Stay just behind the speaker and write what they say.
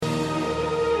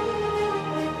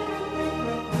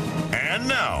And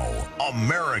now,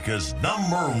 America's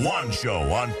 #1 show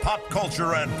on pop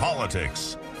culture and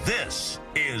politics. This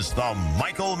is The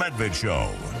Michael Medved Show.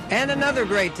 And another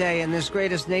great day in this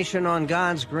greatest nation on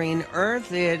God's green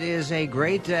earth. It is a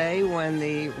great day when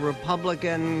the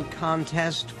Republican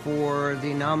contest for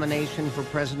the nomination for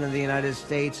President of the United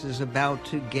States is about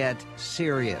to get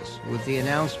serious with the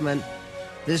announcement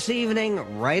this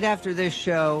evening, right after this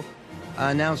show,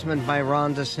 announcement by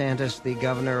Ron DeSantis, the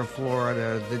governor of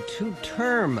Florida, the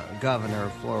two-term governor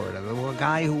of Florida, the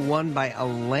guy who won by a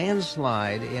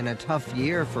landslide in a tough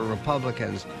year for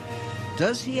Republicans.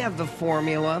 Does he have the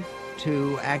formula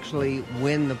to actually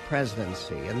win the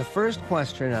presidency? And the first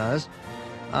question is,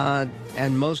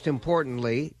 and most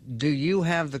importantly, do you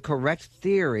have the correct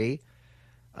theory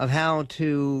of how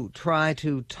to try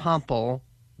to topple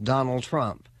Donald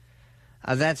Trump?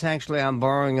 That's actually, I'm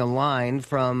borrowing a line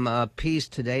from a piece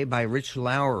today by Rich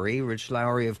Lowry. Rich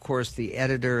Lowry, of course, the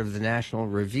editor of the National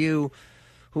Review,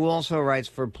 who also writes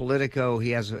for Politico. He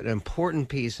has an important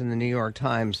piece in the New York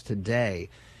Times today.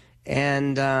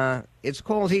 And it's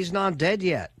called He's Not Dead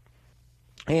Yet.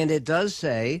 And it does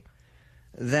say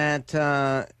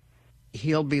that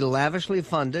he'll be lavishly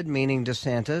funded, meaning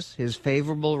DeSantis. His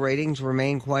favorable ratings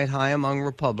remain quite high among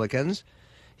Republicans.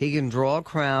 He can draw a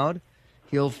crowd.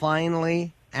 He'll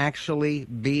finally actually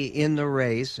be in the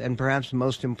race. And perhaps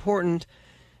most important,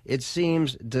 it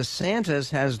seems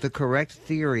DeSantis has the correct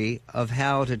theory of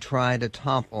how to try to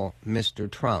topple Mr.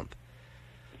 Trump.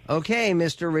 Okay,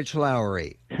 Mr. Rich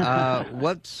Lowry,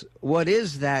 what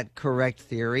is that correct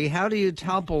theory? How do you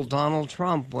topple Donald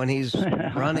Trump when he's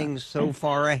running so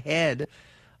far ahead,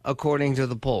 according to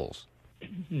the polls?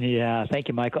 Yeah, thank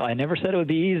you, Michael. I never said it would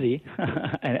be easy.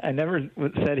 I never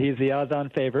said he's the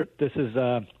odds-on favorite. This is it's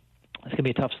going to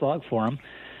be a tough slog for him.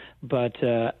 But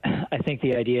I think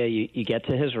the idea you get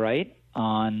to his right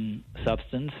on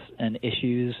substance and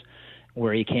issues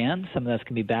where he can. Some of that's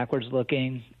going to be backwards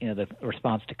looking. You know, the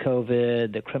response to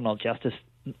COVID, the criminal justice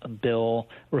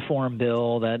reform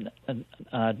bill that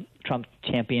Trump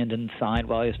championed and signed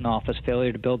while he was in office,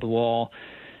 failure to build the wall.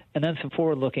 And then some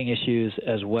forward-looking issues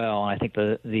as well. And I think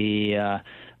the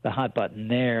hot button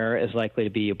there is likely to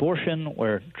be abortion,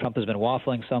 where Trump has been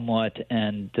waffling somewhat,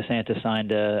 and DeSantis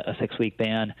signed a 6-week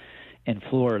ban in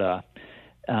Florida.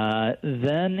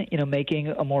 Then, making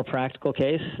a more practical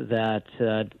case that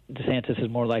DeSantis is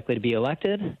more likely to be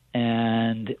elected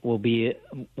and will be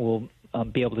able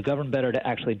to govern better to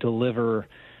actually deliver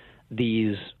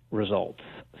these results.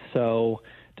 So,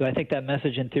 do I think that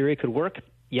message in theory could work?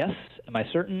 Yes. Am I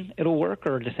certain it'll work,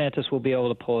 or DeSantis will be able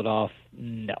to pull it off?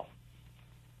 No.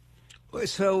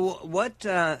 So what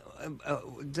DeSantis,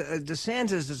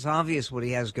 it's obvious what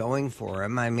he has going for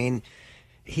him. I mean,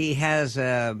 he has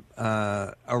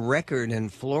a record in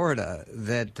Florida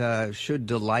that should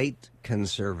delight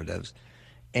conservatives.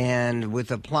 And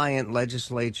with a pliant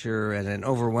legislature and an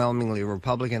overwhelmingly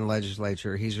Republican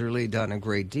legislature, he's really done a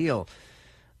great deal.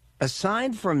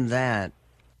 Aside from that,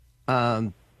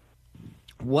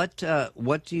 what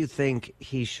do you think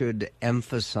he should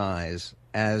emphasize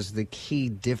as the key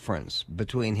difference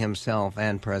between himself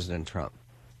and President Trump?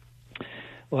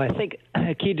 Well, I think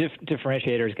a key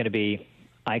differentiator is going to be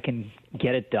I can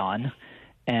get it done,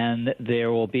 and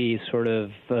there will be sort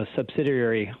of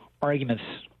subsidiary arguments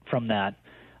from that.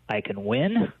 I can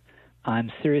win.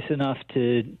 I'm serious enough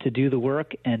to do the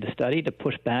work and to study, to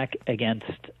push back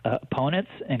against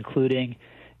opponents, including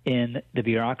in the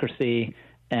bureaucracy,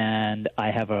 and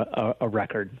I have a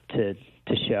record to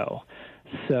show.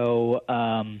 So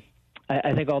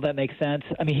I think all that makes sense.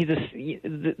 I mean,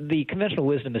 the conventional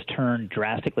wisdom has turned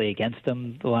drastically against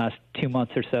him the last 2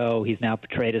 months or so. He's now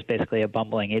portrayed as basically a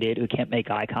bumbling idiot who can't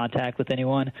make eye contact with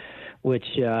anyone, which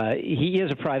he is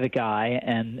a private guy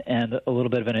and a little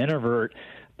bit of an introvert.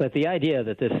 But the idea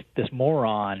that this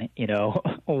moron,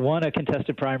 won a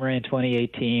contested primary in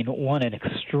 2018, won an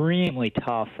extremely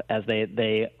tough, as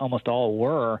they almost all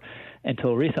were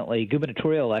until recently,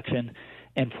 gubernatorial election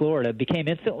in Florida, became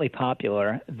instantly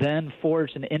popular, then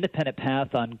forged an independent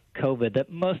path on COVID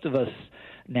that most of us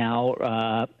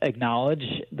now acknowledge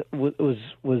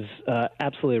was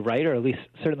absolutely right, or at least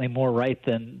certainly more right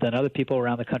than other people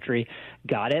around the country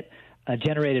got it,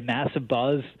 generated massive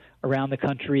buzz around the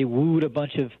country, wooed a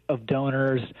bunch of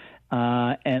donors,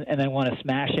 and then won a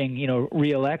smashing,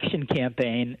 re-election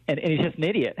campaign, and he's just an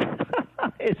idiot.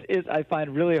 I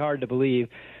find really hard to believe.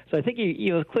 So I think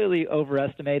he was clearly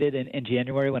overestimated in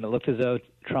January when it looked as though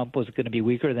Trump was going to be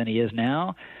weaker than he is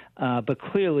now, but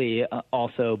clearly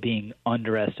also being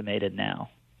underestimated now.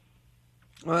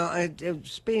 Well,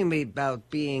 speaking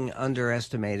about being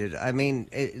underestimated, I mean,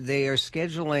 they are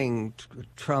scheduling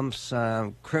Trump's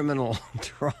criminal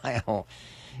trial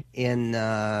in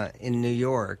New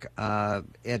York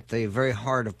at the very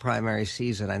heart of primary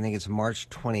season. I think it's March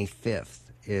 25th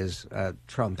is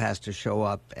Trump has to show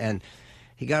up. And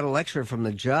he got a lecture from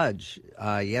the judge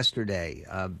yesterday,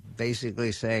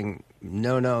 basically saying,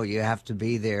 no, you have to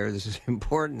be there. This is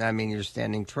important. I mean, you're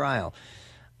standing trial.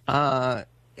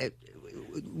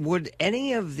 Would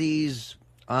any of these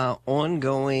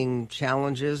ongoing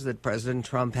challenges that President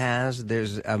Trump has,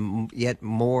 there's yet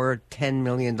more, $10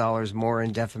 million more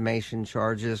in defamation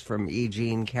charges from E.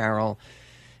 Jean Carroll,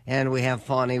 and we have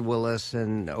Fani Willis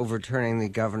and overturning the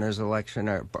governor's election,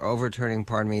 or overturning,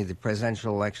 the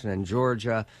presidential election in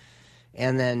Georgia.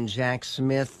 And then Jack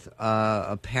Smith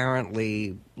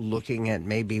apparently looking at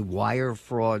maybe wire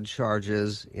fraud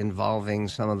charges involving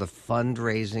some of the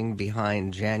fundraising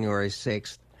behind January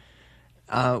 6th.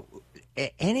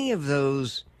 Any of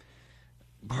those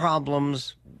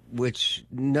problems which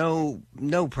no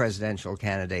presidential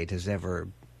candidate has ever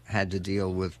had to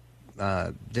deal with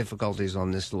difficulties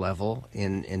on this level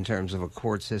in terms of a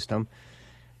court system,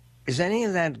 is any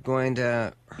of that going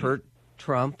to hurt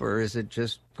Trump, or is it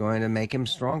just going to make him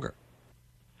stronger?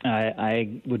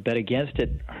 I would bet against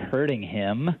it hurting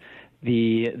him.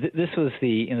 This was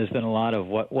there's been a lot of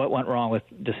what went wrong with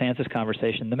DeSantis'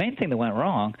 conversation. The main thing that went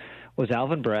wrong was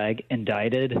Alvin Bragg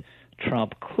indicted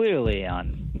Trump clearly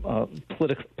on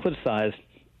politicized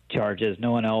charges.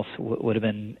 No one else would have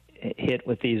been hit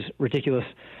with these ridiculous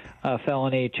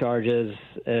felony charges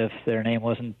if their name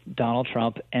wasn't Donald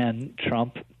Trump, and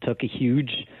Trump took a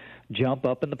huge jump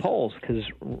up in the polls because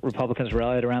Republicans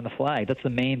rallied around the flag. That's the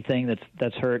main thing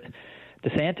that's hurt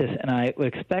DeSantis, and I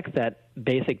would expect that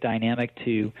basic dynamic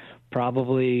to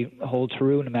probably hold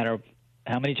true no matter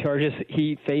how many charges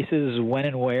he faces, when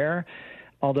and where.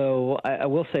 Although I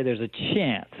will say there's a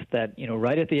chance that,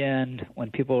 right at the end,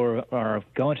 when people are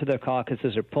going to their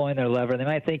caucuses or pulling their lever, they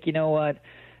might think, you know what,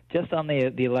 just on the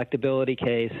electability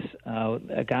case,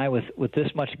 a guy with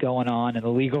this much going on in the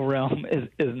legal realm is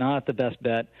not the best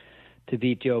bet to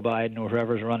beat Joe Biden or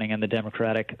whoever's running on the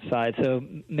Democratic side. So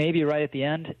maybe right at the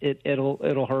end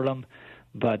it'll hurt him,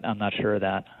 but I'm not sure of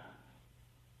that.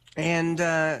 And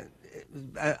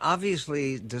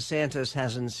obviously DeSantis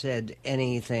hasn't said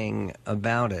anything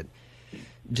about it.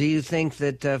 Do you think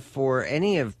that for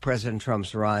any of President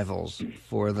Trump's rivals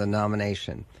for the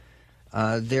nomination,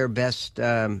 their best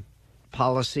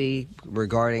policy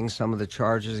regarding some of the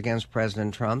charges against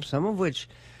President Trump, some of which,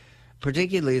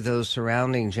 particularly those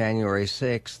surrounding January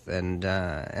 6th and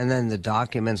then the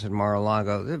documents at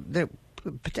Mar-a-Lago, they're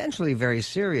potentially very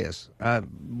serious.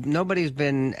 Nobody's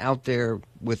been out there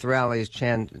with rallies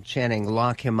chanting,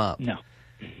 lock him up. No.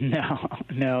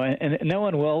 And no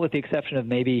one will, with the exception of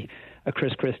maybe a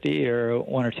Chris Christie or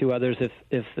one or two others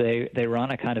if they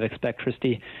run. I kind of expect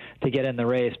Christie to get in the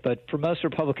race. But for most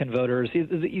Republican voters,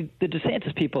 the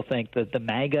DeSantis people think that the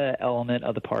MAGA element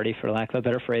of the party, for lack of a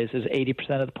better phrase, is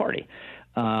 80% of the party.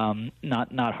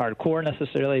 Not hardcore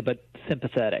necessarily, but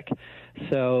sympathetic.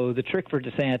 So the trick for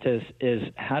DeSantis is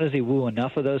how does he woo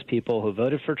enough of those people who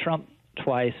voted for Trump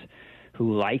twice,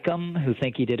 who like him, who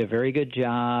think he did a very good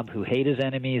job, who hate his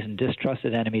enemies and distrust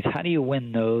his enemies. How do you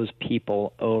win those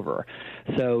people over?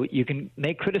 So you can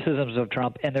make criticisms of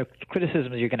Trump, and they're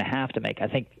criticisms you're going to have to make. I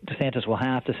think DeSantis will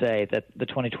have to say that the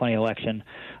 2020 election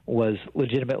was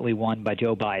legitimately won by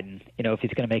Joe Biden. If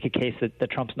he's going to make a case that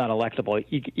Trump's not electable,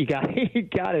 you got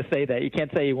to say that. You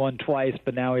can't say he won twice,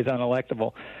 but now he's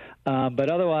unelectable. But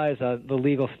otherwise, the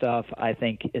legal stuff, I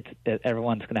think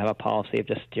everyone's going to have a policy of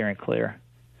just steering clear.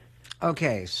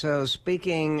 Okay, so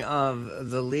speaking of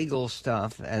the legal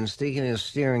stuff and speaking of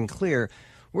steering clear,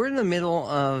 we're in the middle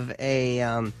of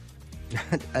a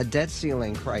debt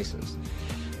ceiling crisis.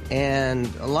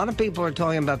 And a lot of people are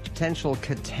talking about potential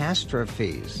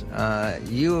catastrophes.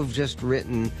 You have just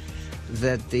written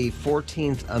that the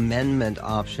 14th Amendment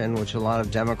option, which a lot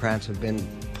of Democrats have been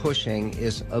pushing,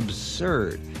 is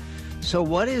absurd. So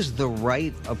what is the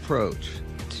right approach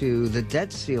to the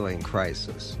debt ceiling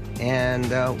crisis? And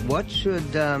what should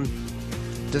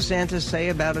DeSantis say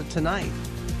about it tonight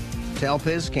to help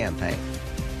his campaign?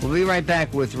 We'll be right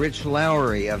back with Rich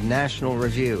Lowry of National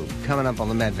Review coming up on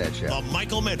The Medved Show. The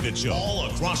Michael Medved Show, all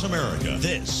across America.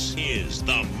 This is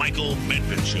The Michael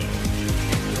Medved Show.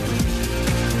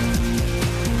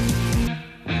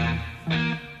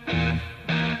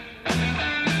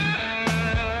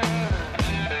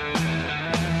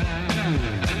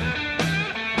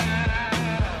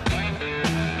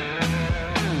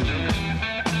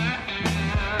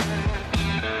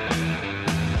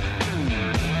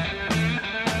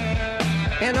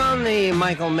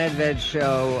 Michael Medved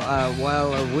Show. While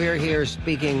we're here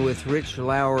speaking with Rich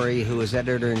Lowry, who is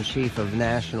editor-in-chief of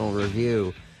National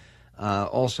Review,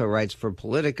 also writes for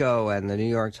Politico and the New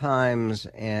York Times,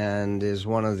 and is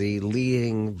one of the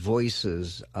leading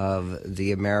voices of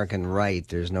the American right.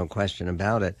 There's no question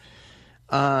about it.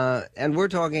 And we're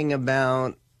talking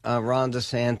about Ron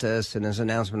DeSantis and his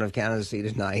announcement of candidacy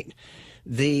tonight.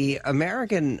 The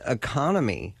American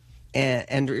economy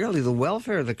and really the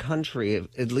welfare of the country,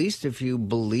 at least if you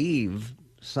believe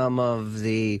some of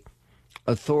the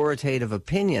authoritative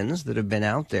opinions that have been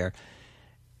out there,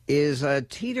 is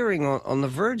teetering on the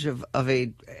verge of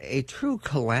a true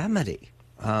calamity,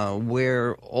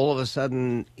 where all of a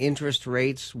sudden interest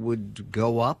rates would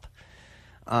go up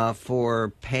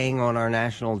for paying on our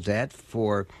national debt,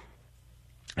 for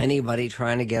anybody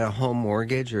trying to get a home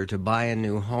mortgage or to buy a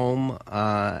new home,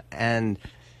 and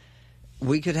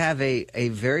we could have a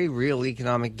very real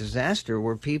economic disaster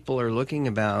where people are looking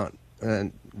about.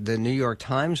 The New York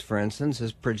Times, for instance,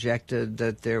 has projected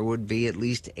that there would be at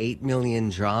least 8 million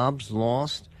jobs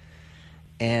lost,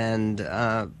 and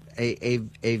a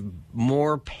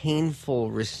more painful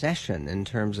recession in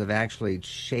terms of actually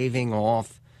shaving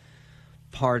off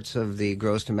parts of the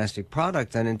gross domestic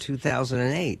product than in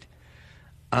 2008.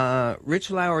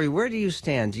 Rich Lowry, where do you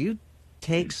stand? Do you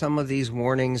take some of these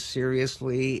warnings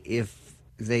seriously if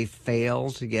they fail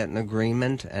to get an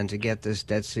agreement and to get this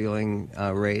debt ceiling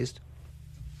raised?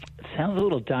 Sounds a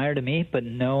little dire to me, but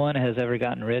no one has ever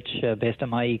gotten rich based on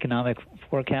my economic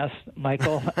forecast,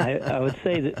 Michael. I would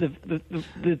say that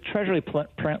the Treasury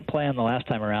plan the last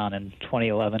time around in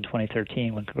 2011,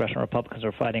 2013, when congressional Republicans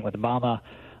were fighting with Obama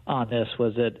on this,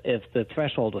 was that if the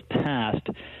threshold was passed,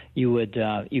 you would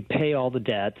you pay all the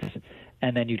debts,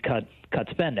 and then you'd cut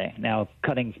spending. Now,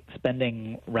 cutting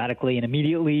spending radically and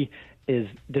immediately is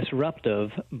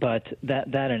disruptive, but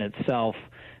that in itself,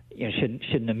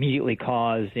 shouldn't immediately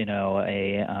cause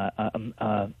a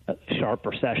sharp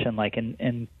recession like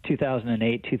in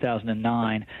 2008,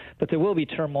 2009. But there will be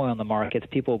turmoil in the markets.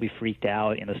 People will be freaked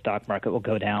out, and the stock market will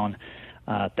go down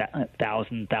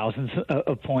thousands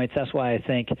of points. That's why I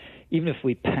think even if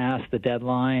we pass the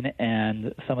deadline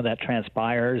and some of that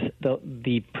transpires,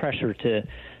 the pressure to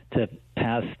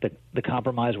pass the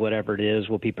compromise, whatever it is,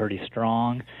 will be pretty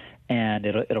strong. And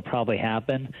it'll probably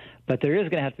happen, but there is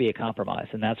going to have to be a compromise,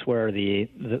 and that's where the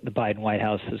Biden White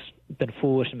House has been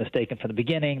foolish and mistaken from the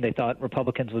beginning. They thought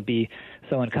Republicans would be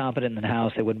so incompetent in the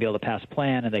House they wouldn't be able to pass a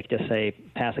plan, and they could just say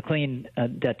pass a clean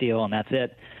debt deal, and that's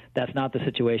it. That's not the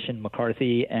situation.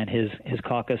 McCarthy and his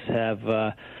caucus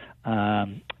have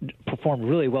performed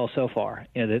really well so far.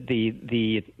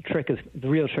 The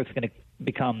real trick is going to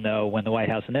become, though, when the White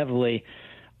House inevitably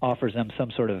offers them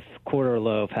some sort of quarter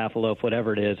loaf, half a loaf,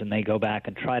 whatever it is, and they go back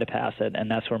and try to pass it,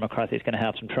 and that's where McCarthy's going to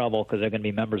have some trouble because they're going to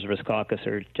be members of his caucus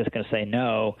who are just going to say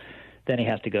no. Then he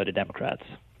has to go to Democrats.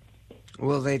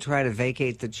 Will they try to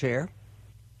vacate the chair?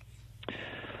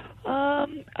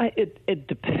 It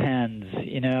depends.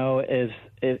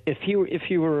 If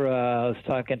you were I was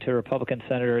talking to a Republican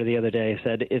senator the other day,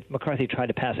 said if McCarthy tried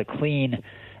to pass a clean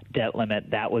debt limit,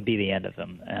 that would be the end of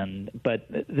them. But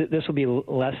this will be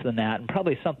less than that, and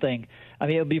probably something. I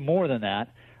mean, it'll be more than that.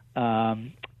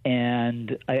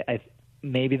 And I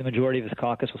maybe the majority of his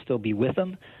caucus will still be with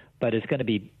him, but it's going to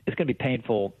be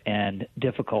painful and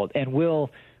difficult, and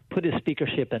will put his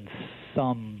speakership in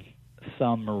some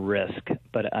risk.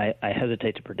 But I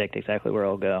hesitate to predict exactly where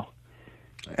it'll go.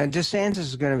 And DeSantis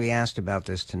is going to be asked about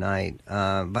this tonight.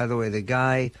 By the way, the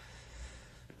guy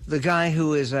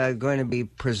who is going to be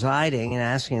presiding and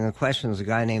asking the questions is a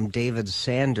guy named David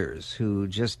Sanders, who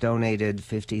just donated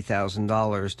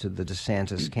 $50,000 to the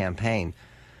DeSantis campaign.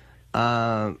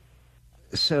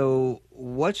 So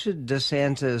what should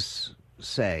DeSantis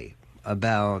say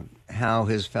about how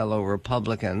his fellow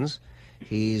Republicans,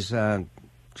 he's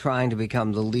trying to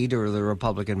become the leader of the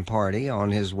Republican Party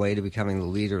on his way to becoming the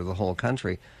leader of the whole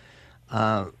country.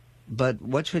 But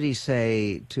what should he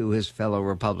say to his fellow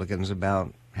Republicans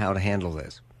about how to handle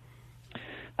this?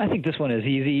 I think this one is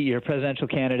easy. You're a presidential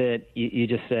candidate. You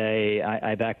just say,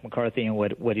 I back McCarthy and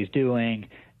what he's doing,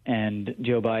 and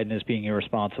Joe Biden is being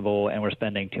irresponsible, and we're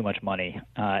spending too much money.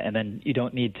 And then you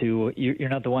don't need to, you're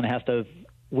not the one who has to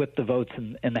whip the votes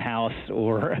in the House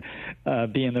or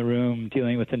be in the room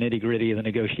dealing with the nitty-gritty of the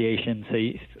negotiation. So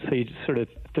you sort of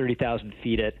 30,000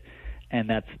 feet it, and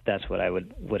that's what I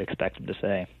would expect him to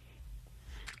say.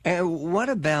 And what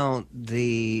about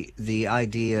the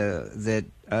idea that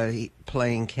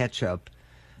playing catch-up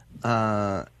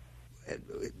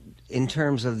in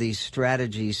terms of these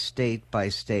strategies state by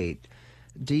state?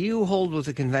 Do you hold with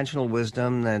the conventional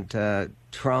wisdom that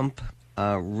Trump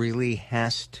really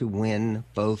has to win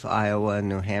both Iowa and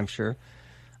New Hampshire.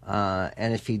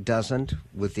 And if he doesn't,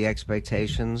 with the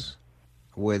expectations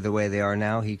with the way they are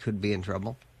now, he could be in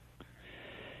trouble.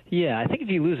 Yeah, I think if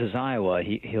he loses Iowa,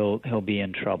 he'll be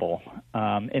in trouble.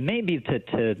 It may be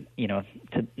to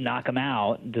knock him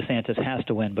out. DeSantis has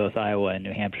to win both Iowa and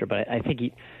New Hampshire, but I think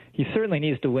he certainly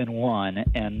needs to win one,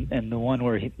 and the one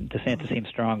where DeSantis seems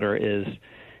stronger is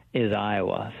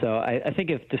Iowa. So I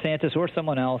think if DeSantis or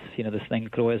someone else, this thing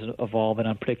could always evolve in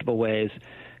unpredictable ways,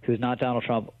 who's not Donald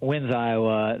Trump, wins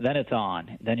Iowa, then it's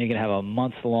on. Then you're going to have a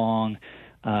months-long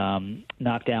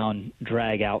knockdown,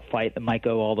 drag-out fight that might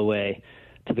go all the way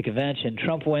to the convention.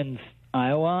 Trump wins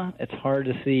Iowa. It's hard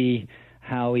to see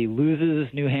how he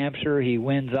loses New Hampshire. He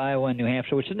wins Iowa and New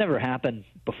Hampshire, which has never happened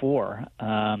before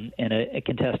in a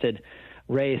contested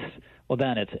race. Well,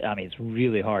 then it's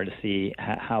really hard to see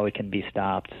how it can be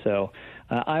stopped. So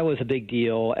Iowa's a big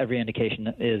deal. Every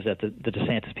indication is that the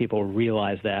DeSantis people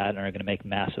realize that and are going to make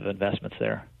massive investments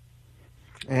there.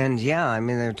 And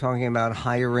they're talking about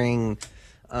hiring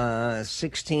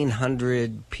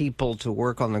 1,600 people to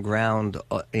work on the ground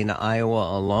in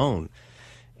Iowa alone,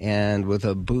 and with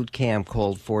a boot camp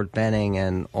called Fort Benning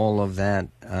and all of that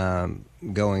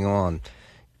going on.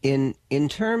 In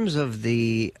terms of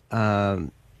the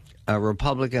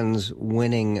Republicans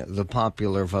winning the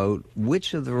popular vote,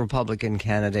 which of the Republican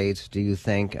candidates do you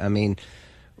think,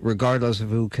 regardless of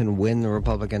who can win the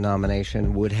Republican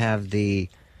nomination, would have the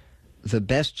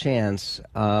best chance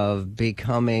of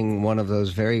becoming one of those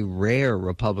very rare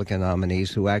Republican nominees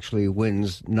who actually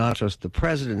wins not just the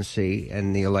presidency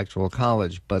and the Electoral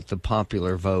College, but the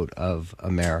popular vote of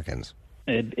Americans?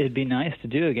 It'd be nice to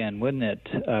do again, wouldn't it,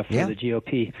 for the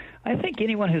GOP? I think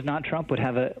anyone who's not Trump would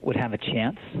have a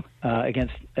chance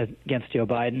against Joe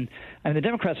Biden. The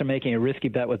Democrats are making a risky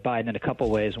bet with Biden in a couple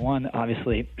ways. One,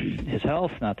 obviously, his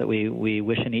health. Not that we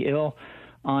wish any ill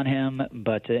on him,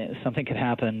 but something could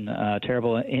happen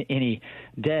terrible any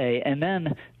day. And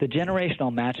then the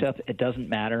generational matchup, it doesn't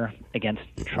matter against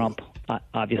Trump,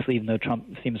 obviously, even though Trump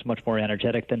seems much more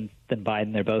energetic than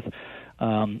Biden. They're both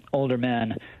older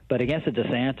men. But against a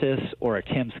DeSantis or a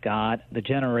Tim Scott, the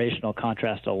generational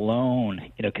contrast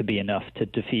alone, could be enough to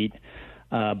defeat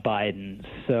Biden.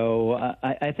 So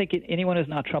I think anyone who's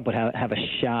not Trump would have a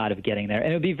shot of getting there.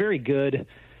 And it would be very good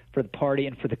for the party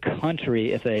and for the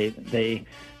country if they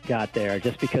got there,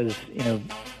 just because,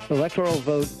 electoral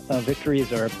vote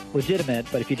victories are legitimate,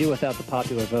 but if you do without the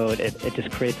popular vote, it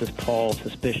just creates this pall of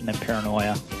suspicion and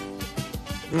paranoia.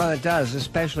 Well, it does,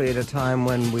 especially at a time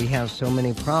when we have so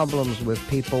many problems with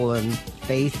people and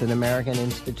faith in American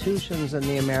institutions and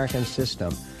the American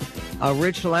system.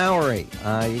 Rich Lowry,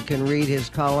 you can read his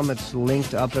column. It's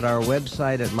linked up at our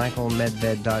website at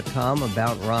michaelmedved.com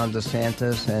about Ron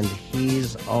DeSantis, and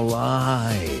he's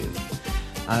alive.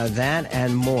 That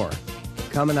and more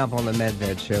coming up on the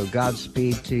Medved Show.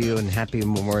 Godspeed to you and happy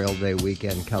Memorial Day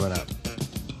weekend coming up.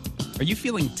 Are you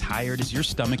feeling tired? Is your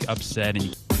stomach upset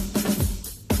and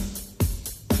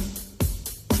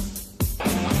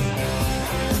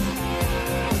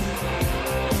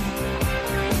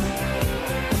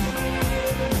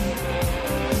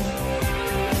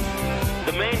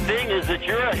that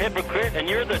you're a hypocrite and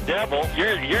you're the devil.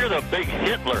 You're the big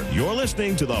Hitler. You're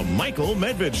listening to the Michael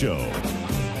Medved Show.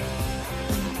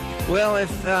 Well,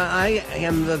 if I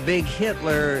am the big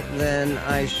Hitler, then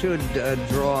I should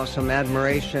draw some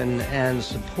admiration and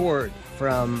support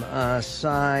from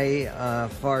Sai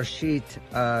Farshid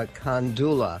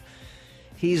Khandula.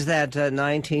 He's that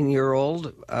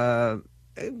 19-year-old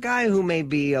guy who may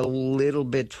be a little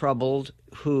bit troubled,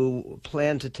 who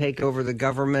planned to take over the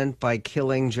government by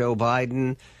killing Joe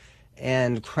Biden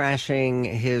and crashing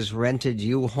his rented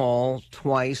U-Haul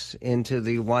twice into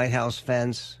the White House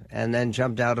fence, and then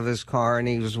jumped out of his car, and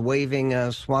he was waving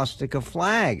a swastika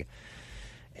flag.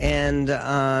 And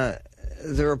the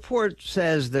report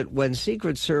says that when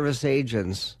Secret Service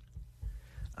agents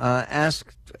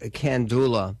asked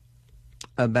Khandula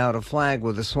about a flag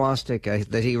with a swastika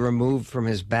that he removed from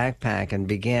his backpack and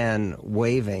began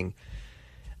waving,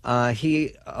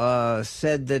 he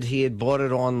said that he had bought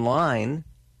it online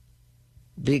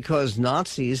because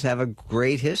Nazis have a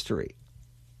great history.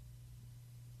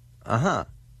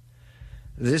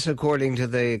 This according to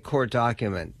the court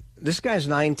document. This guy's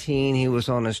 19. He was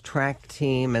on his track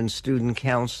team and student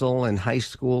council in high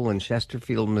school in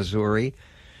Chesterfield, Missouri.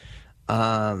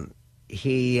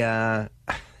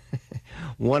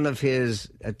 One of his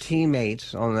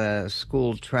teammates on the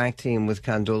school track team with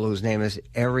Khandula, whose name is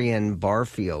Arian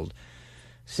Barfield,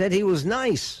 said he was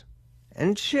nice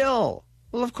and chill.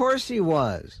 Well, of course he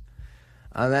was.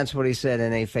 That's what he said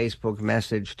in a Facebook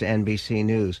message to NBC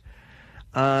News.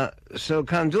 So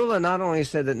Kandula not only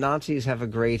said that Nazis have a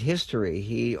great history,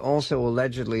 he also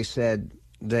allegedly said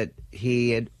that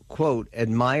he had, quote,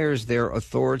 admires their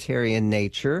authoritarian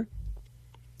nature,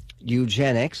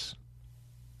 eugenics,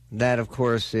 that of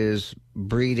course is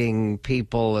breeding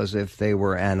people as if they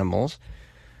were animals,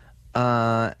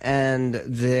 and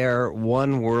their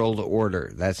one world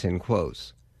order, that's in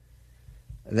quotes.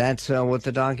 That's what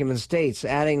the document states,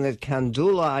 adding that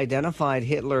Kandula identified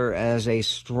Hitler as a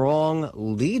strong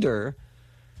leader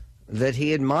that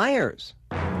he admires.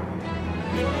 Springtime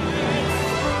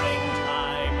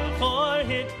for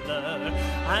Hitler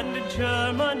and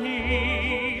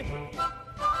Germany.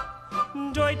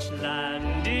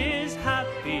 Deutschland is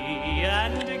happy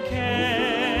and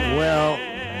caring. Well,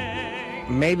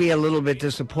 maybe a little bit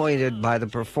disappointed by the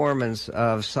performance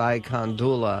of Sai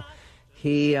Kandula.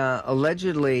 He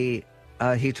allegedly,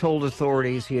 he told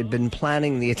authorities he had been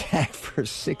planning the attack for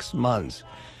 6 months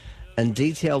and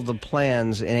detailed the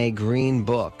plans in a green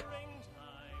book.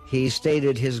 He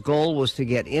stated his goal was to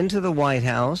get into the White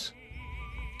House,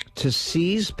 to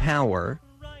seize power,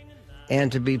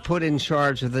 and to be put in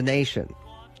charge of the nation.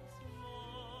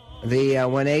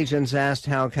 When agents asked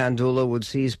how Kandula would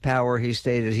seize power, he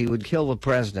stated he would kill the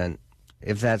president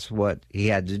if that's what he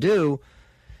had to do,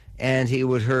 and he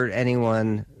would hurt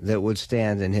anyone that would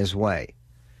stand in his way.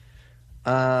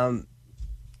 I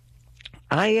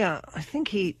think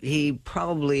he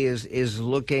probably is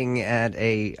looking at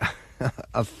a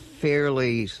a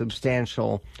fairly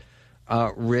substantial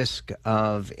risk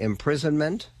of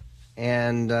imprisonment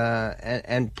and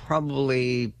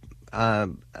probably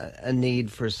a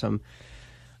need for some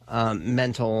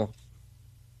mental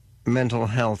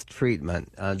health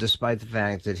treatment, despite the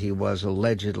fact that he was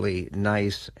allegedly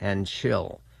nice and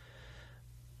chill.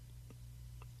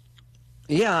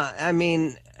 Yeah, I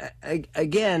mean,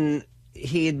 again,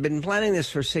 he had been planning this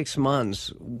for 6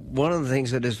 months. One of the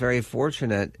things that is very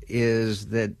fortunate is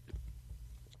that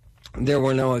there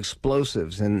were no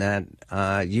explosives in that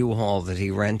U-Haul that he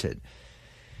rented.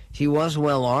 He was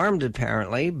well armed,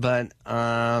 apparently, but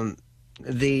the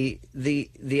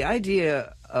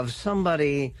idea of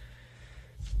somebody,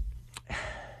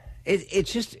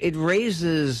 it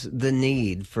raises the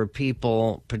need for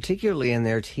people, particularly in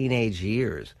their teenage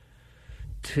years,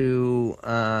 to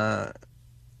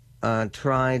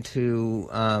try to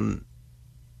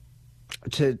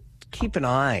keep an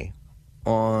eye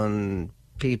on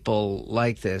people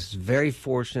like this. Very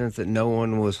fortunate that no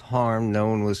one was harmed, no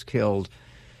one was killed.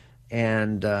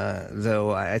 And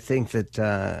though I think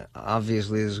that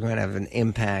obviously this is going to have an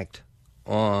impact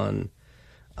on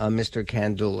Mr.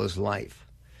 Kandula's life.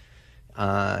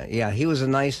 Yeah, he was a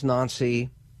nice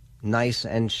Nazi, nice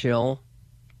and chill.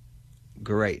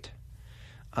 Great.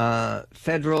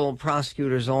 Federal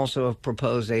prosecutors also have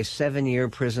proposed a 7-year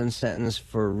prison sentence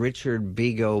for Richard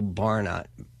Bego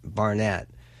Barnett,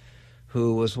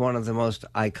 who was one of the most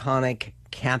iconic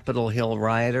Capitol Hill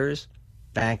rioters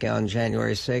back on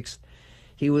January 6th.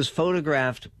 He was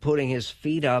photographed putting his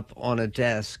feet up on a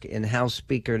desk in House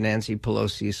Speaker Nancy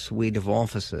Pelosi's suite of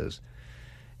offices,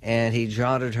 and he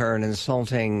jotted her an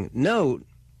insulting note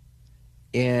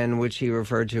in which he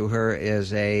referred to her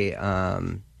as a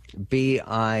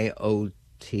B-I-O-T-C-H.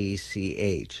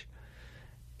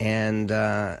 And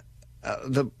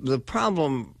the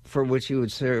problem for which he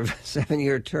would serve a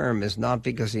 7-year term is not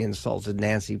because he insulted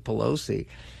Nancy Pelosi.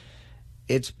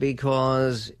 It's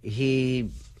because he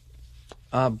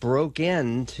broke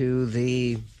into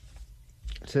the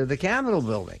Capitol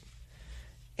building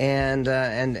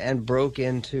and broke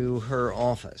into her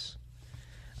office.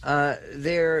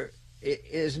 There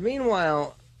is,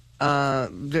 meanwhile,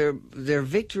 there are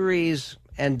victories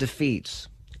and defeats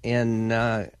in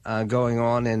going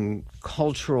on in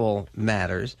cultural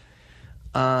matters.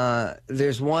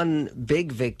 There's one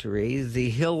big victory. The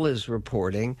Hill is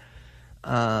reporting,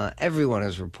 everyone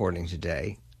is reporting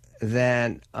today,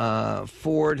 that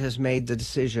Ford has made the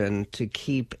decision to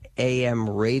keep AM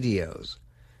radios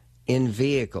in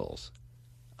vehicles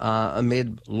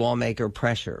amid lawmaker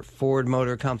pressure. Ford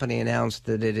Motor Company announced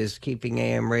that it is keeping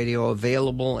AM radio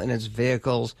available in its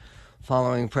vehicles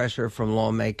following pressure from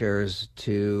lawmakers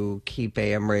to keep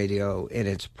AM radio in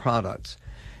its products.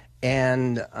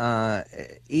 And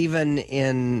even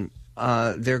in,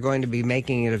 they're going to be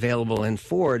making it available in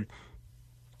Ford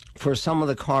for some of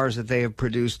the cars that they have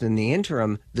produced in the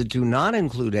interim that do not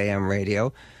include AM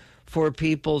radio, for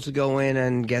people to go in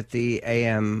and get the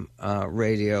AM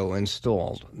radio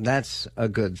installed. That's a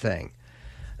good thing.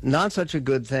 Not such a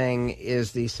good thing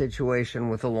is the situation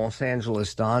with the Los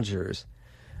Angeles Dodgers.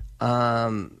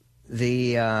 The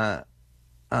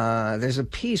there's a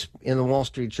piece in the Wall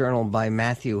Street Journal by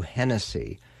Matthew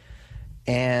Hennessy,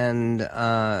 and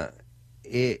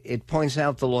it points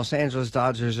out the Los Angeles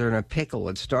Dodgers are in a pickle.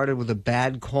 It started with a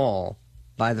bad call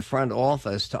by the front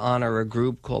office to honor a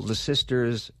group called the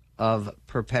Sisters of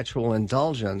Perpetual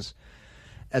Indulgence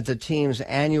at the team's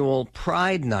annual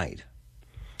Pride Night.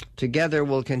 Together,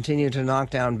 we'll continue to knock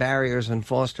down barriers and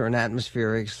foster an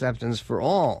atmosphere of acceptance for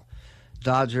all,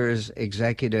 Dodgers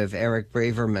executive Eric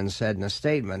Braverman said in a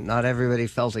statement. Not everybody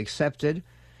felt accepted.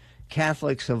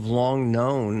 Catholics have long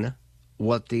known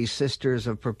what the Sisters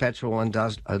of Perpetual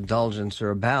Indulgence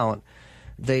are about.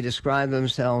 They describe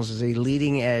themselves as a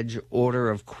leading-edge order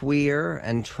of queer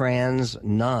and trans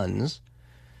nuns,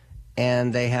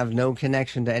 and they have no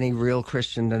connection to any real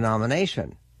Christian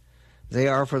denomination. They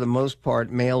are, for the most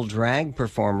part, male drag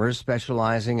performers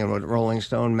specializing in what Rolling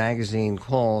Stone magazine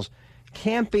calls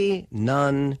campy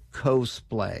nun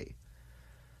cosplay.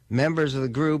 Members of the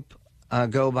group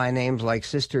go by names like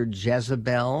Sister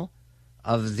Jezebel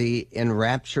of the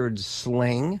Enraptured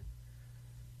Sling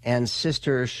and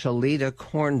Sister Shalita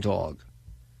Corndog.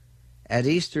 At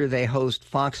Easter, they host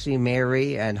Foxy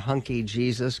Mary and Hunky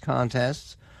Jesus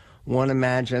contests. One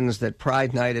imagines that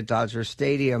Pride Night at Dodger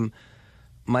Stadium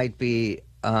might be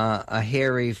a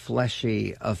hairy,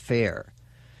 fleshy affair.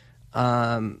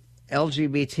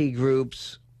 LGBT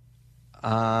groups,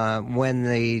 when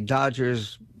the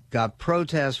Dodgers got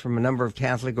protests from a number of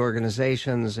Catholic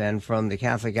organizations and from the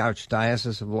Catholic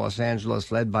Archdiocese of Los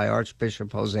Angeles, led by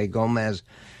Archbishop Jose Gomez,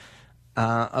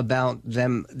 about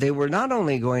them, they were not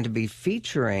only going to be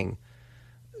featuring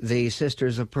the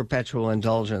Sisters of Perpetual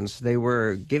Indulgence, they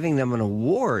were giving them an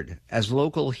award as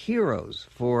local heroes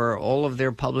for all of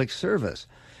their public service.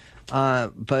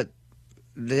 But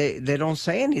they don't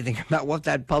say anything about what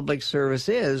that public service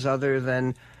is other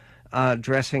than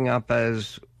dressing up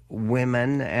as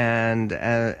women and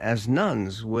as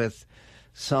nuns with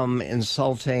some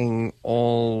insulting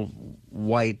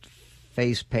all-white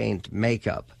face paint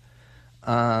makeup.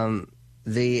 The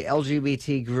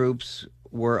LGBT groups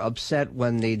were upset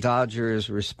when the Dodgers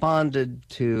responded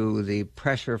to the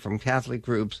pressure from Catholic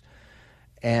groups,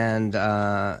 and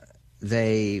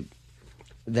they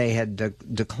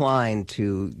had declined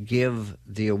to give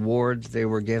the award they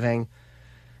were giving.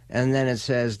 And then it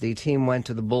says the team went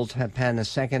to the bullpen a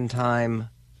second time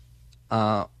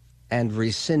and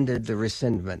rescinded the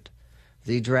rescindment.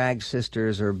 The drag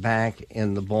sisters are back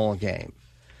in the ball game.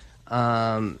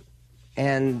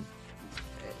 And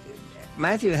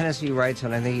Matthew Hennessy writes,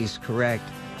 and I think he's correct,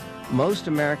 most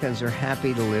Americans are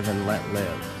happy to live and let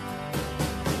live.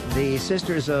 The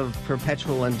Sisters of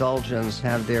Perpetual Indulgence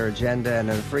have their agenda, and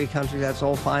in a free country, that's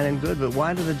all fine and good, but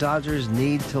why do the Dodgers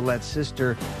need to let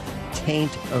Sister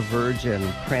Taint a Virgin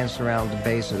prance around the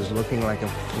bases looking like a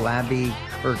flabby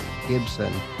Kirk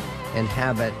Gibson in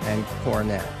habit and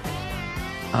cornet?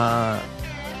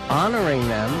 Honoring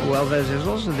them, well, there's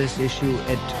also this issue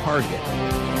at Target.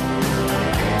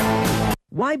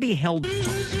 Why be held?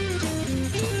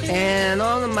 And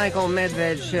on the Michael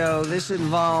Medved Show, this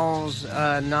involves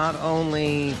not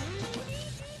only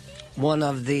one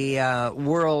of the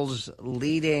world's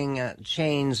leading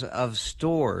chains of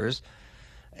stores,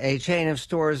 a chain of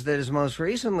stores that has most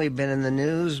recently been in the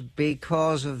news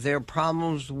because of their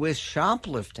problems with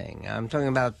shoplifting. I'm talking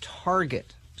about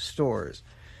Target stores.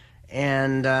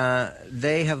 And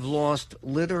they have lost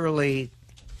literally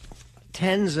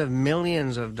tens of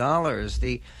millions of dollars.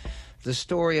 The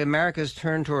story, America's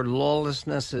turn toward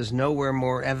lawlessness, is nowhere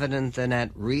more evident than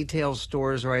at retail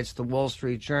stores, writes the Wall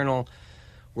Street Journal,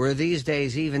 where these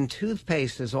days even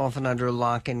toothpaste is often under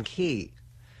lock and key.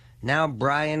 Now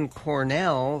Brian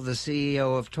Cornell, the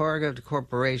CEO of Target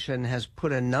Corporation, has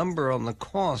put a number on the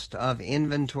cost of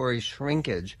inventory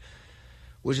shrinkage,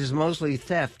 which is mostly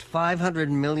theft, $500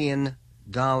 million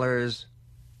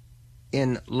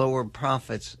in lower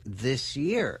profits this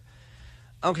year.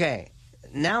 Okay,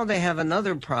 now they have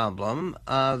another problem.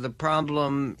 The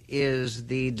problem is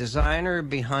the designer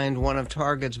behind one of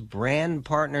Target's brand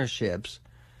partnerships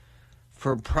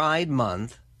for Pride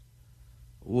Month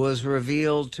was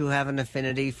revealed to have an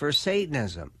affinity for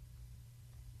Satanism.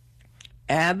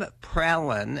 Ab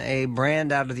Pralin, a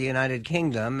brand out of the United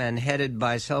Kingdom and headed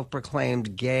by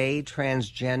self-proclaimed gay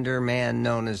transgender man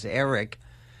known as Eric,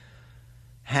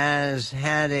 has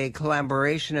had a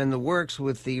collaboration in the works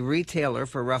with the retailer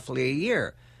for roughly a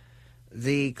year.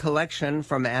 The collection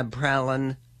from Ab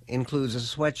Pralin includes a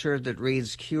sweatshirt that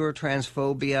reads "Cure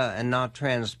Transphobia and Not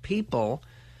Trans People,"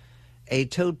 a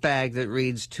tote bag that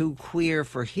reads "Too Queer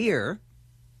for Here,"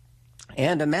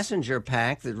 and a messenger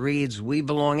pack that reads "We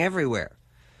Belong Everywhere."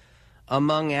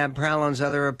 Among Abpralin's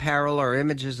other apparel are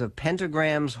images of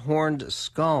pentagrams, horned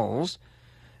skulls,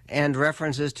 and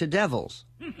references to devils.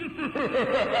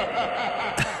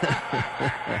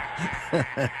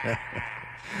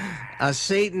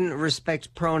 Satan respects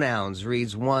pronouns,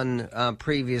 reads one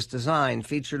previous design,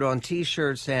 featured on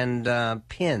T-shirts and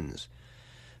pins.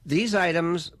 These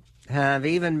items have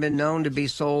even been known to be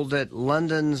sold at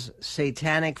London's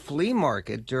Satanic Flea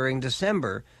Market during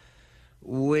December,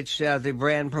 which the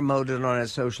brand promoted on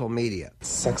its social media.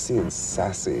 Sexy and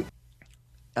sassy.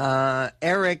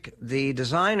 Eric, the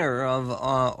designer of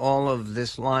all of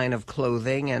this line of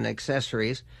clothing and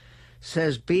accessories,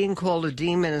 says being called a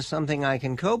demon is something I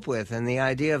can cope with, and the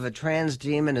idea of a trans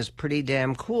demon is pretty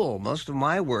damn cool. Most of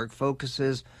my work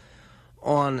focuses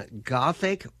on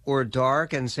gothic or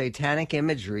dark and satanic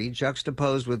imagery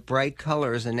juxtaposed with bright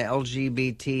colors and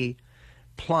LGBT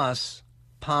plus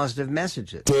positive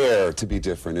messages. Dare to be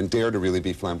different and dare to really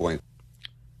be flamboyant.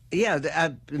 Yeah,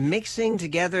 mixing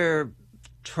together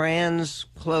trans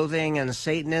clothing and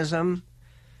Satanism.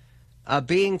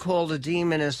 Being called a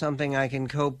demon is something I can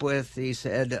cope with, he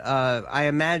said. I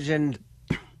imagined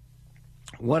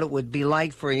what it would be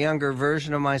like for a younger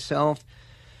version of myself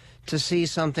to see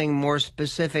something more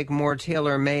specific, more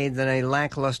tailor-made than a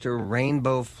lackluster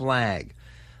rainbow flag.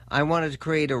 I wanted to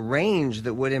create a range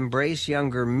that would embrace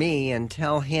younger me and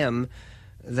tell him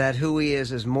that who he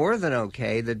is more than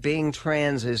okay, that being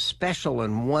trans is special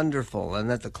and wonderful,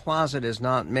 and that the closet is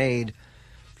not made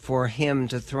for him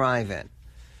to thrive in.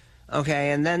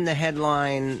 Okay, and then the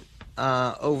headline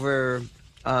over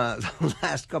the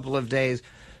last couple of days,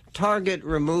 Target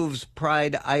removes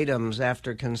Pride items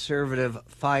after conservative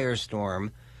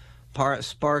firestorm,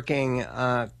 sparking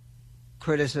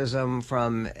criticism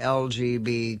from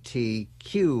LGBTQ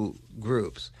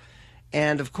groups.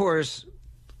 And, of course,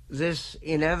 this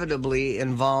inevitably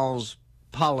involves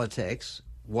politics.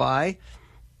 Why?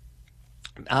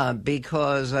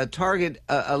 Because Target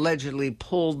allegedly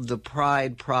pulled the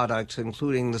Pride products,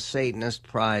 including the Satanist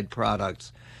Pride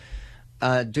products,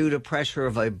 due to pressure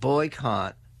of a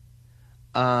boycott.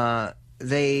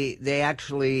 They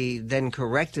actually then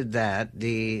corrected that.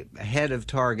 The head of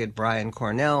Target, Brian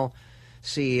Cornell,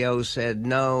 CEO, said,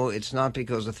 no, it's not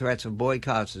because of threats of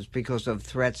boycotts. It's because of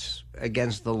threats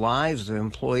against the lives of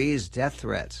employees, death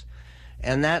threats.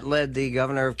 And that led the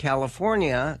governor of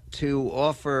California to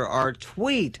offer our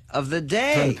tweet of the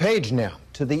day. Turn the page now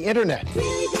to the internet.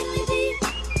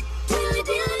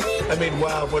 I mean,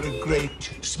 wow, what a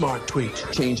great, smart tweet.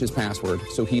 Change his password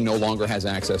so he no longer has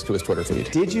access to his Twitter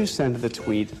feed. Did you send the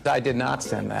tweet? I did not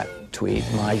send that tweet.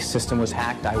 My system was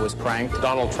hacked. I was pranked.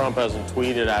 Donald Trump hasn't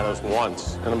tweeted at us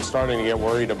once, and I'm starting to get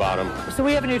worried about him. So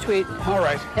we have a new tweet. All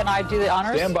right. Can I do the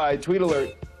honors? Stand by. Tweet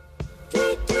alert.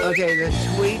 Okay, the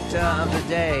tweet of the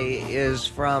day is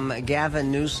from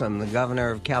Gavin Newsom, the governor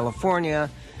of California,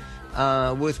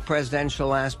 with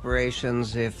presidential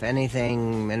aspirations. If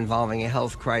anything involving a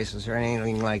health crisis or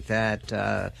anything like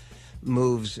that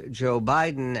moves Joe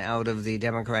Biden out of the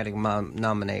Democratic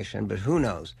nomination, but who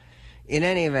knows? In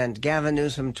any event, Gavin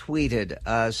Newsom tweeted,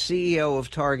 CEO of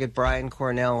Target Brian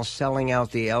Cornell selling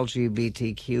out the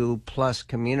LGBTQ plus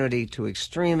community to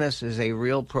extremists is a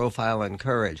real profile and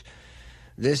courage.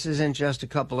 This isn't just a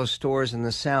couple of stores in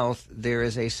the South. There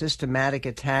is a systematic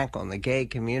attack on the gay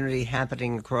community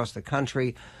happening across the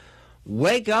country.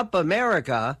 Wake up,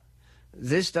 America.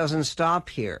 This doesn't stop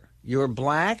here. You're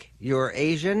black, you're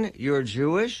Asian, you're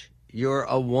Jewish, you're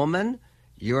a woman,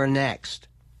 you're next.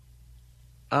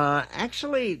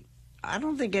 Actually, I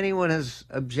don't think anyone has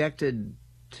objected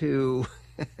to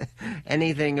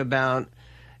anything about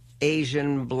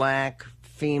Asian, black,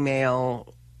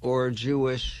 female, or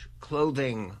Jewish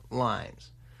clothing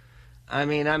lines. I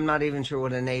mean, I'm not even sure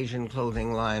what an Asian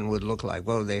clothing line would look like.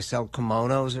 Well, they sell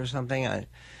kimonos or something.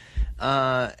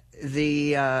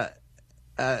 The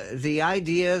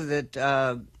idea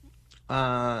that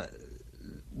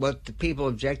what the people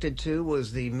objected to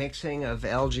was the mixing of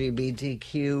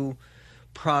LGBTQ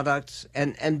products.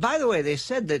 And by the way, they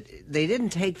said that they didn't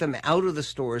take them out of the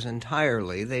stores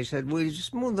entirely. They said, we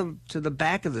just moved them to the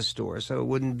back of the store so it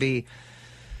wouldn't be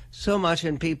so much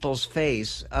in people's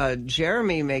face.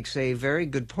 Jeremy makes a very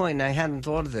good point, and I hadn't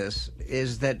thought of this,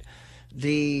 is that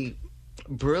the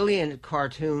brilliant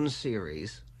cartoon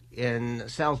series in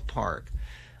South Park,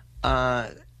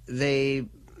 they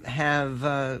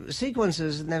have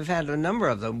sequences, and they've had a number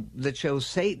of them, that show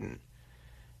Satan.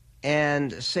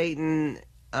 And Satan,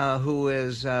 who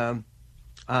is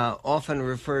often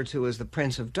referred to as the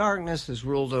Prince of Darkness, has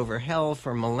ruled over hell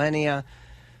for millennia.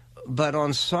 But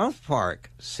on South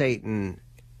Park, Satan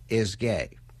is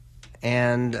gay.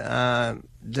 And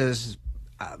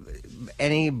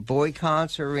Any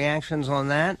boycotts or reactions on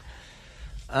that?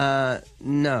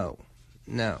 No.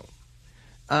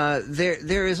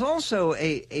 There is also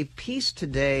a piece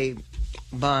today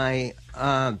by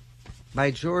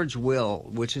George Will,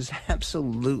 which is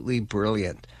absolutely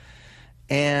brilliant.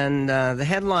 And the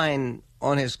headline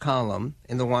on his column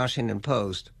in the Washington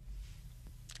Post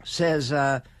says,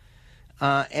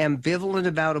 ambivalent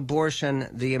about abortion,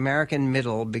 the American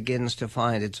middle begins to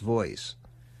find its voice.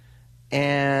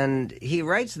 And he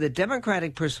writes that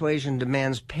democratic persuasion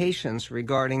demands patience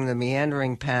regarding the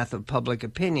meandering path of public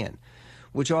opinion,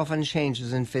 which often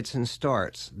changes in fits and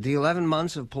starts. The 11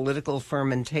 months of political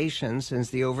fermentation since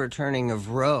the overturning of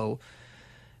Roe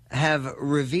have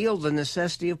revealed the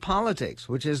necessity of politics,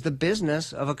 which is the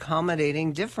business of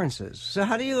accommodating differences. So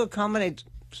how do you accommodate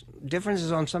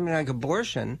differences on something like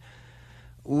abortion,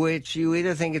 which you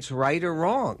either think it's right or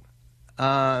wrong?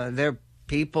 There are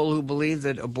people who believe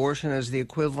that abortion is the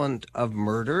equivalent of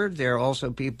murder. There are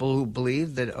also people who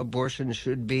believe that abortion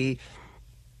should be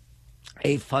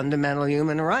a fundamental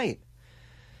human right.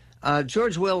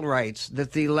 George Will writes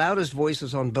that the loudest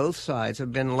voices on both sides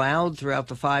have been loud throughout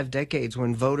the 5 decades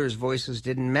when voters' voices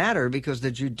didn't matter because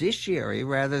the judiciary,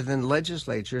 rather than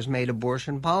legislatures, made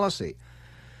abortion policy.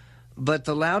 But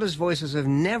the loudest voices have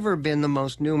never been the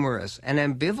most numerous. An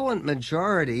ambivalent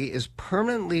majority is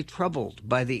permanently troubled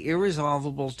by the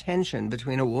irresolvable tension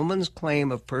between a woman's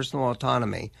claim of personal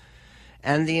autonomy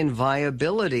and the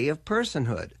inviolability of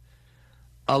personhood.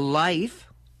 A life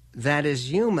that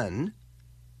is human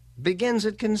begins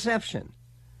at conception.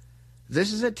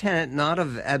 This is a tenet not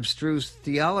of abstruse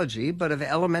theology, but of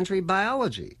elementary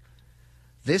biology.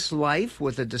 This life,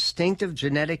 with a distinctive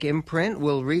genetic imprint,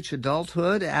 will reach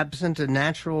adulthood absent a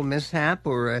natural mishap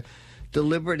or a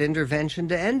deliberate intervention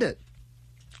to end it.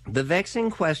 The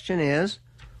vexing question is,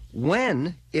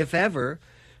 when, if ever,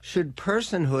 should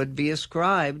personhood be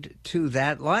ascribed to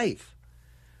that life,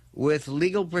 with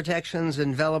legal protections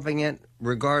enveloping it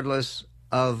regardless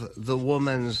of the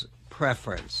woman's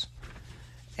preference?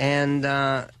 And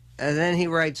then he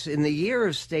writes, in the year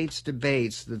of states'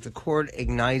 debates that the court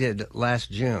ignited last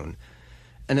June,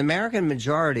 an American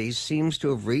majority seems to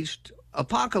have reached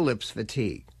apocalypse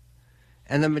fatigue,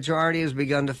 and the majority has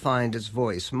begun to find its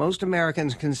voice. Most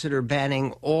Americans consider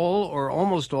banning all or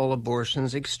almost all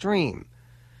abortions extreme.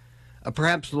 A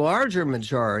perhaps larger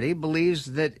majority believes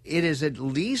that it is at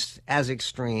least as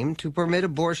extreme to permit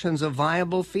abortions of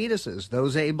viable fetuses,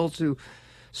 those able to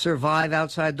survive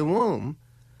outside the womb,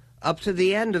 up to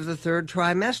the end of the 3rd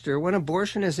trimester, when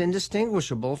abortion is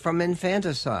indistinguishable from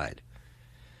infanticide.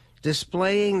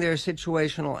 Displaying their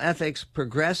situational ethics,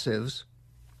 progressives,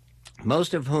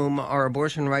 most of whom are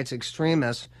abortion rights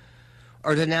extremists,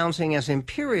 are denouncing as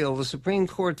imperial the Supreme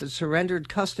Court that surrendered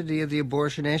custody of the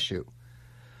abortion issue.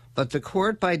 But the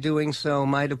court, by doing so,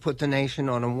 might have put the nation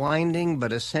on a winding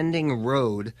but ascending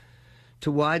road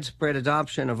to widespread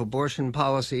adoption of abortion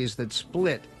policies that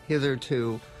split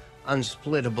hitherto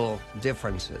unsplittable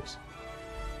differences.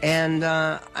 And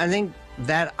I think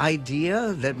that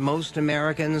idea that most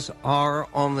Americans are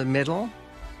on the middle,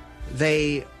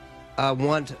 they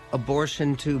want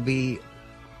abortion to be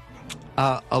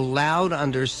allowed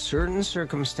under certain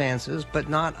circumstances, but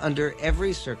not under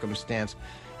every circumstance.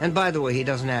 And by the way, he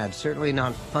doesn't add, certainly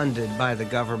not funded by the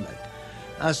government.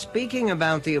 Speaking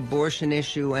about the abortion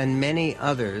issue and many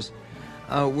others,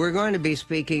 we're going to be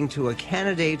speaking to a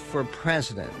candidate for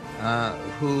president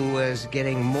who is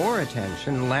getting more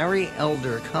attention, Larry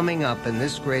Elder, coming up in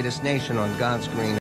This Greatest Nation on God's Green